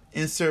going to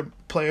insert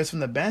players from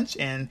the bench,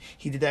 and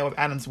he did that with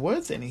Adams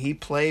Woods, and he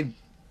played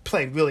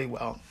really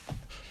well.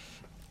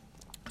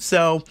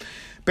 So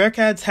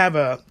Bearcats have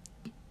a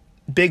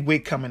big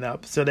week coming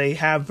up. So they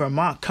have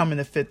Vermont coming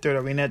to Fifth Third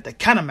Arena at the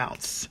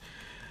Catamounts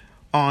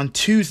on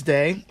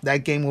Tuesday. That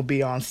game will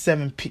be on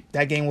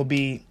That game will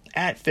be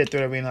at Fifth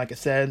Third Arena, like I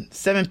said,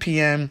 7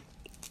 p.m.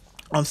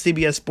 on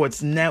CBS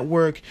Sports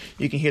Network.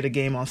 You can hear the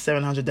game on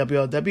 700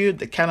 WLW.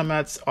 The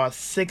Catamounts are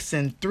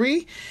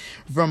 6-3.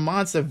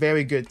 Vermont's a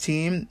very good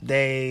team.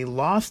 They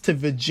lost to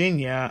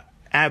Virginia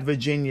at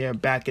Virginia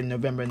back in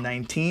November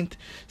 19th,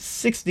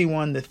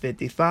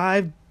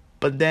 61-55.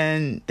 But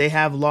then they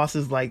have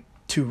losses like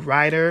to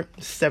Rider,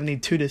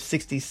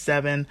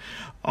 72-67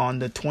 on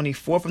the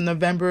 24th of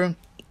November.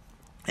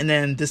 And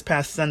then this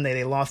past Sunday,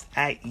 they lost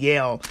at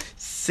Yale,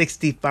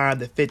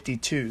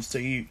 65-52. So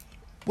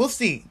we'll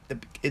see.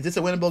 Is this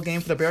a winnable game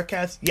for the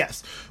Bearcats?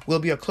 Yes. Will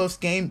it be a close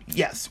game?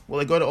 Yes.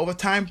 Will it go to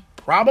overtime?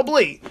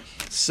 Probably.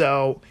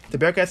 So if the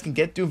Bearcats can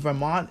get through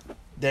Vermont,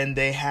 then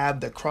they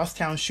have the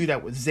crosstown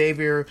shootout with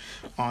Xavier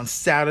on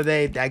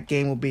Saturday. That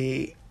game will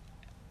be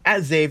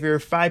at Xavier,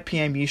 5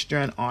 p.m.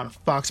 Eastern on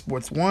Fox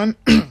Sports 1.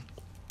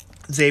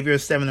 Xavier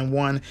is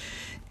 7-1,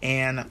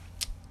 and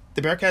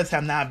the Bearcats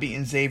have not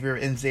beaten Xavier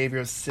in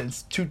Xavier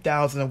since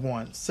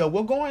 2001. So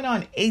we're going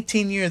on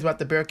 18 years without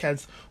the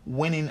Bearcats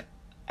winning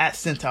at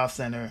Cintas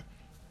Center.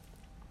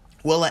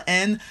 Will it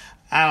end?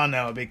 I don't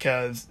know,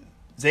 because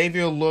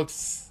Xavier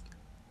looks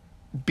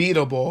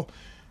beatable,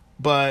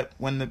 but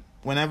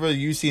whenever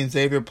you see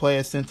Xavier play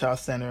at Cintas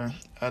Center,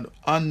 an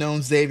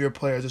unknown Xavier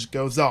player just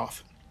goes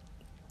off,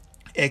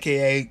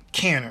 a.k.a.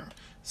 Canner.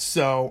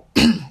 So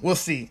we'll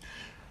see.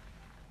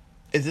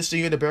 Is this the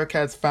year the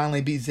Bearcats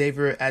finally beat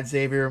Xavier at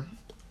Xavier?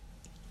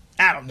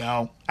 I don't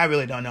know. I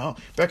really don't know.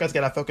 Bearcats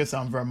got to focus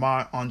on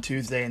Vermont on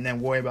Tuesday and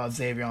then worry about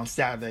Xavier on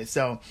Saturday.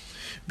 So,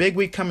 big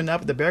week coming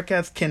up. The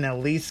Bearcats can at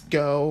least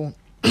go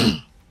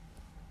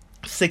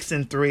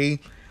 6-3.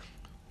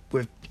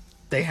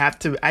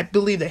 I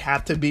believe they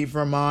have to beat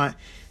Vermont.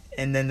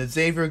 And then the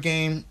Xavier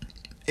game,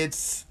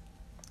 it's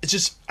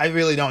just, I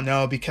really don't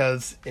know,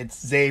 because it's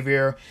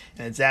Xavier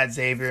and it's at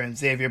Xavier, and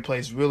Xavier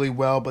plays really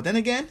well. But then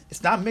again,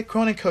 it's not Mick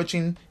Cronin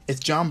coaching, it's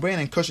John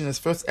Brandon coaching his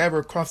first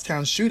ever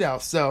crosstown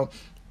shootout. So,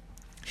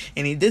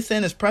 and he did say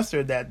in his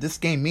presser that this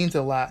game means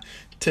a lot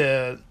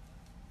to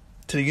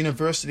the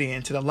university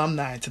and to the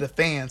alumni, to the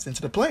fans and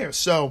to the players.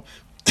 So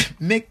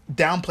Mick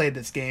downplayed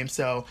this game,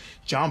 so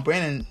John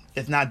Brandon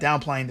is not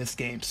downplaying this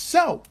game.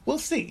 So we'll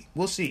see.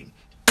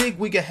 Big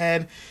week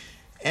ahead.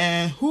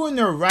 And who in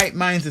their right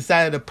minds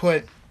decided to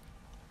put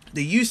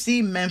the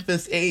UC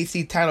Memphis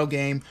AAC title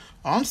game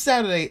on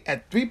Saturday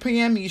at 3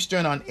 p.m.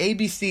 Eastern on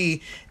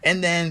ABC,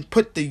 and then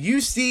put the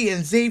UC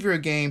and Xavier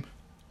game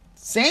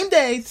same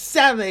day,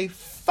 Saturday,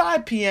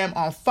 5 p.m.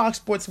 on Fox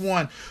Sports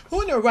 1.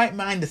 Who in their right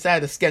mind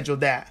decided to schedule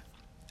that?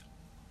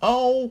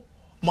 Oh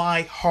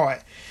my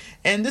heart.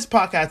 And this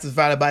podcast is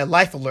provided by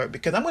Life Alert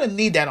because I'm going to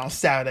need that on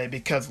Saturday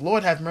because,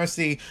 Lord have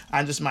mercy,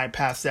 I just might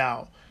pass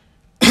out.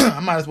 I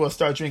might as well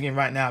start drinking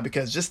right now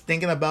because just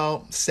thinking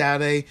about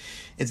Saturday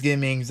is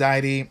giving me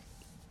anxiety.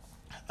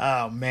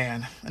 Oh,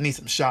 man, I need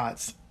some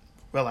shots.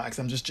 Relax,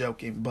 I'm just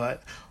joking.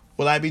 But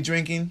will I be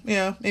drinking?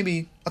 Yeah,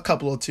 maybe a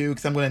couple or two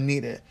because I'm going to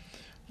need it.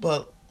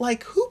 But,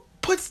 like, who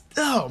puts...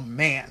 Oh,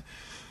 man.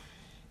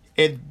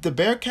 If the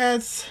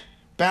Bearcats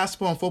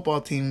basketball and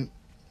football team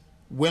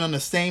win on the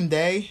same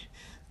day,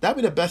 that'd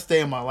be the best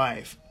day of my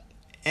life.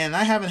 And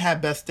I haven't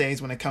had best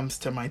days when it comes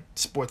to my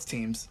sports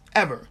teams,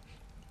 ever.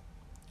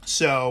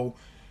 So,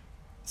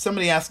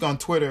 somebody asked on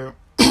Twitter,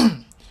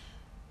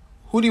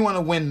 who do you want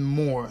to win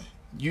more,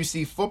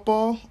 UC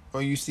football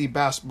or UC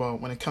basketball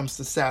when it comes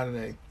to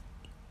Saturday?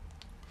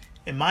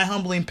 In my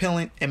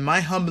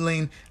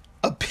humbling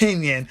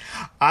opinion,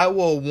 I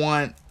will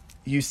want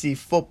UC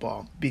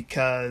football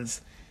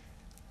because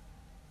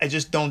I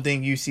just don't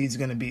think UC is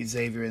going to beat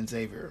Xavier and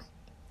Xavier.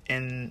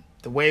 And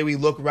the way we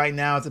look right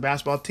now as a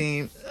basketball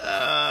team,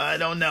 I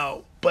don't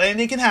know. But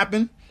anything can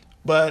happen.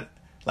 But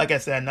like I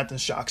said, nothing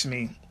shocks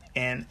me.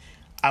 And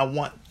I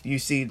want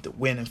UC to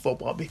win in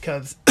football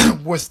because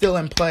we're still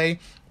in play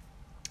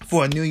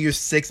for a New Year's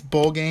Six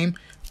bowl game.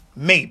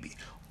 Maybe.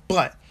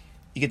 But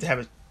you get to have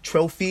a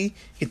trophy.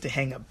 You get to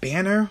hang a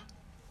banner.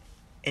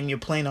 And you're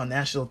playing on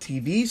national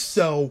TV.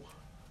 So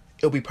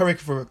it'll be perfect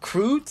for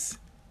recruits.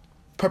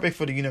 Perfect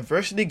for the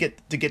university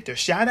to get their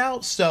shout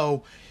out.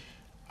 So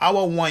I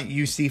will want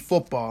UC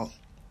football.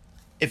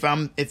 If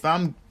I'm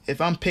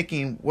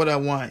picking what I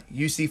want,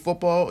 UC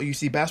football or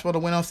UC basketball to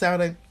win on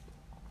Saturday,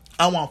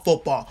 I want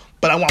football,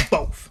 but I want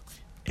both.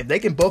 If they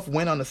can both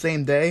win on the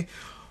same day,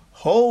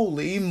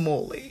 holy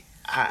moly.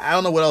 I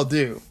don't know what I'll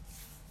do.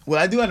 What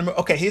I do,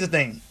 okay, here's the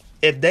thing.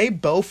 If they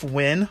both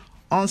win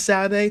on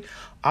Saturday,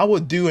 I will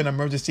do an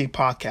emergency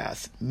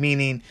podcast,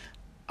 meaning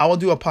I will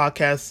do a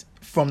podcast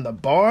from the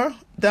bar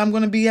that I'm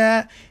going to be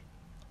at.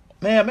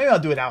 Man, maybe I'll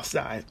do it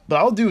outside, but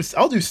I'll do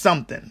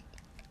something.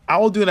 I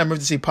will do an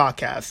emergency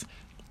podcast.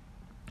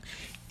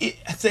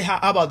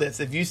 How about this?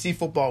 If UC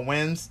football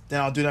wins,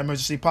 then I'll do an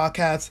emergency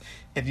podcast.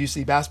 If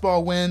UC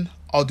basketball win,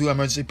 I'll do an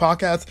emergency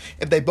podcast.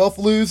 If they both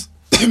lose,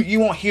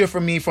 you won't hear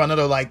from me for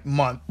another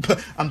month.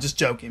 I'm just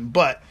joking.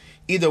 But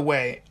either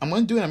way, I'm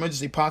going to do an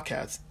emergency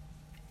podcast.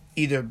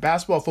 Either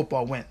basketball or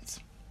football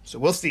wins. So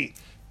we'll see.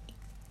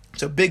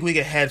 It's a big week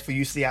ahead for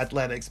UC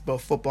athletics,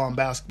 both football and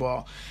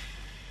basketball.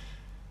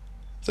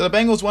 So the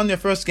Bengals won their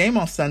first game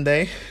on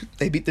Sunday.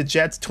 They beat the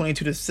Jets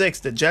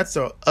 22-6. The Jets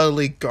are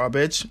utterly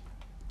garbage.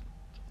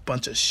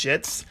 Bunch of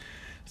shits.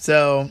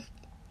 So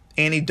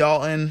Andy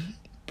Dalton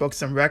broke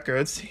some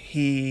records.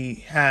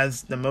 He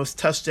has the most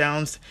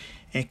touchdowns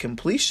and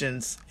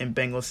completions in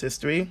Bengals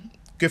history.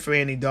 Good for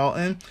Andy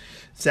Dalton.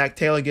 Zach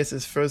Taylor gets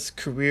his first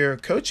career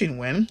coaching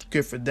win.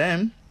 Good for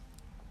them.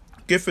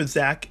 Good for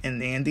Zach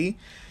and Andy.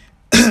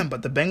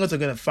 But the Bengals are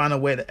going to find a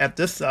way to F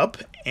this up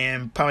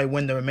and probably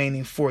win the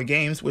remaining 4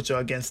 games, which are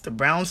against the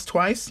Browns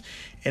twice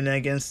and then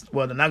against,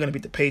 well, they're not going to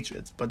beat the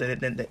Patriots, but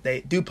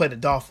they do play the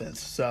Dolphins.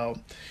 So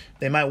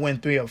they might win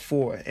 3 or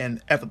 4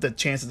 and F up the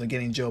chances of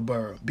getting Joe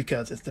Burrow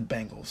because it's the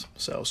Bengals.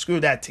 So screw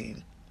that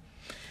team.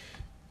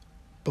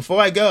 Before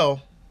I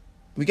go,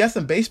 we got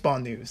some baseball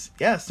news.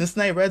 Yes,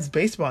 Cincinnati Reds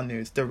baseball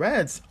news. The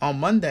Reds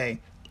on Monday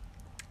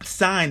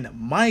signed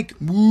Mike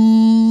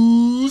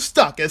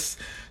Moustakus.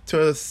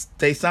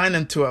 They signed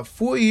him to a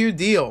 4-year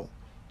deal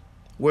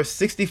worth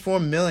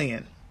 $64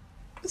 million.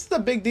 This is a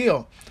big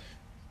deal.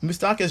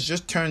 Moustakas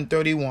just turned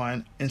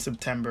 31 in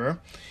September.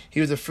 He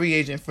was a free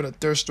agent for the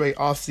third straight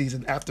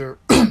offseason after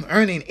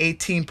earning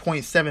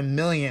 $18.7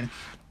 million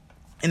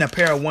in a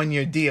pair of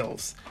 1-year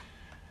deals.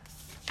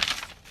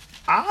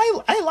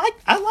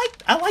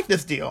 I like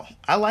this deal.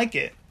 I like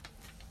it.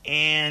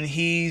 And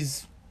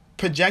he's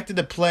projected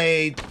to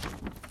play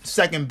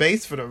second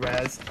base for the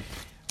Reds.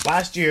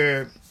 Last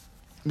year,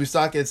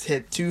 Moustakas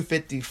hit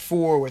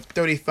 .254 with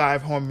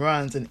 35 home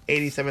runs and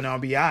 87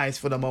 RBIs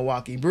for the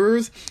Milwaukee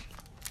Brewers,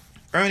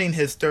 earning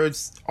his third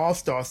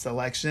All-Star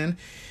selection.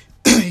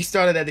 He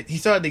started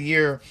the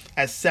year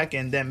at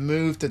second, then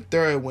moved to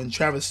third when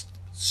Travis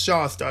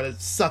Shaw started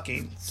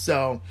sucking.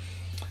 So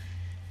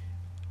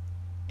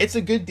it's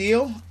a good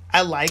deal.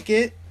 I like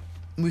it.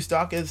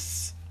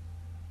 Moustakas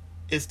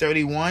is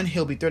 31.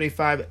 He'll be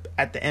 35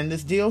 at the end of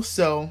this deal.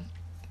 So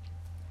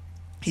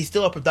he's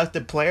still a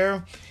productive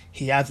player.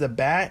 He has a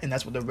bat, and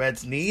that's what the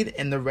Reds need.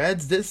 And the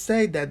Reds did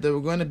say that they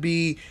were going to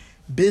be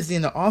busy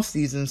in the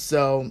offseason,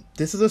 so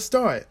this is a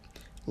start.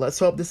 Let's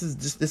hope this is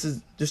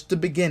just the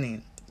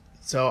beginning.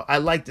 So I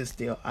like this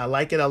deal. I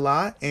like it a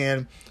lot,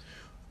 and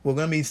we're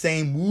going to be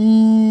saying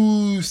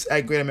woos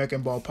at Great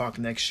American Ballpark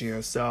next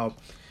year. So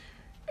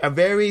a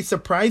very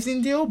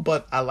surprising deal,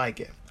 but I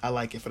like it. I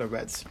like it for the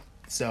Reds.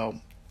 So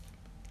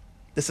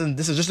this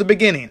is just the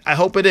beginning. I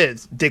hope it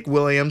is, Dick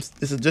Williams.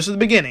 This is just the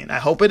beginning. I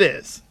hope it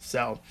is.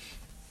 So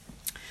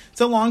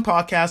it's a long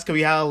podcast because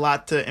we had a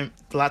lot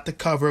to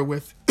cover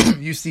with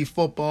UC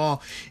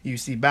football,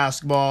 UC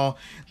basketball,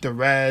 the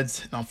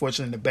Reds, and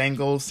unfortunately the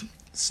Bengals.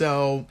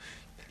 So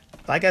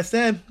like I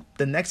said,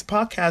 the next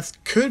podcast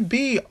could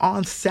be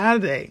on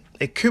Saturday.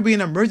 It could be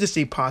an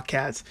emergency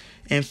podcast,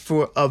 and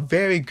for a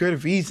very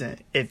good reason.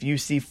 If you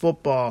see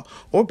football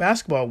or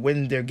basketball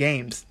win their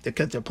games,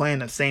 because they're playing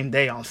the same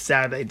day on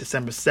Saturday,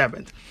 December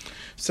 7th.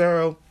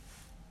 So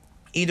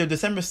either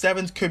December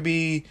 7th could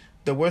be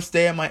the worst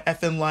day of my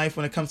effing life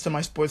when it comes to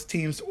my sports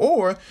teams,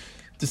 or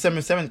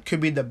December 7th could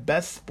be the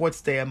best sports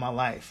day of my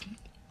life.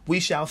 We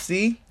shall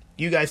see.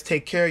 You guys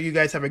take care. You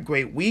guys have a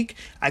great week.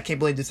 I can't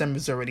believe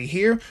December's already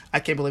here. I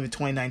can't believe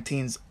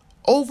 2019's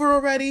over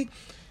already.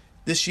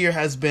 This year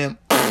has been,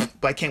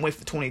 but I can't wait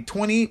for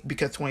 2020,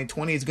 because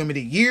 2020 is going to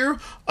be the year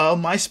of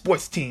my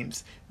sports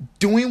teams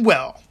doing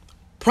well.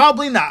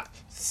 Probably not.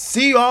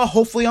 See y'all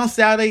hopefully on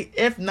Saturday.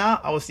 If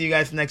not, I will see you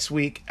guys next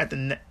week at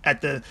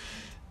the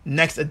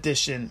next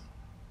edition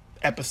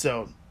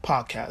episode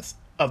podcast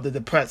of the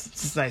Depressed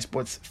Cincinnati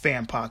Sports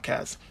Fan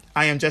Podcast.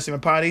 I am Jesse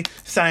Mapati,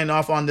 signing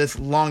off on this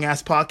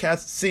long-ass podcast.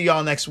 See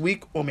y'all next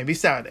week, or maybe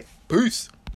Saturday. Peace.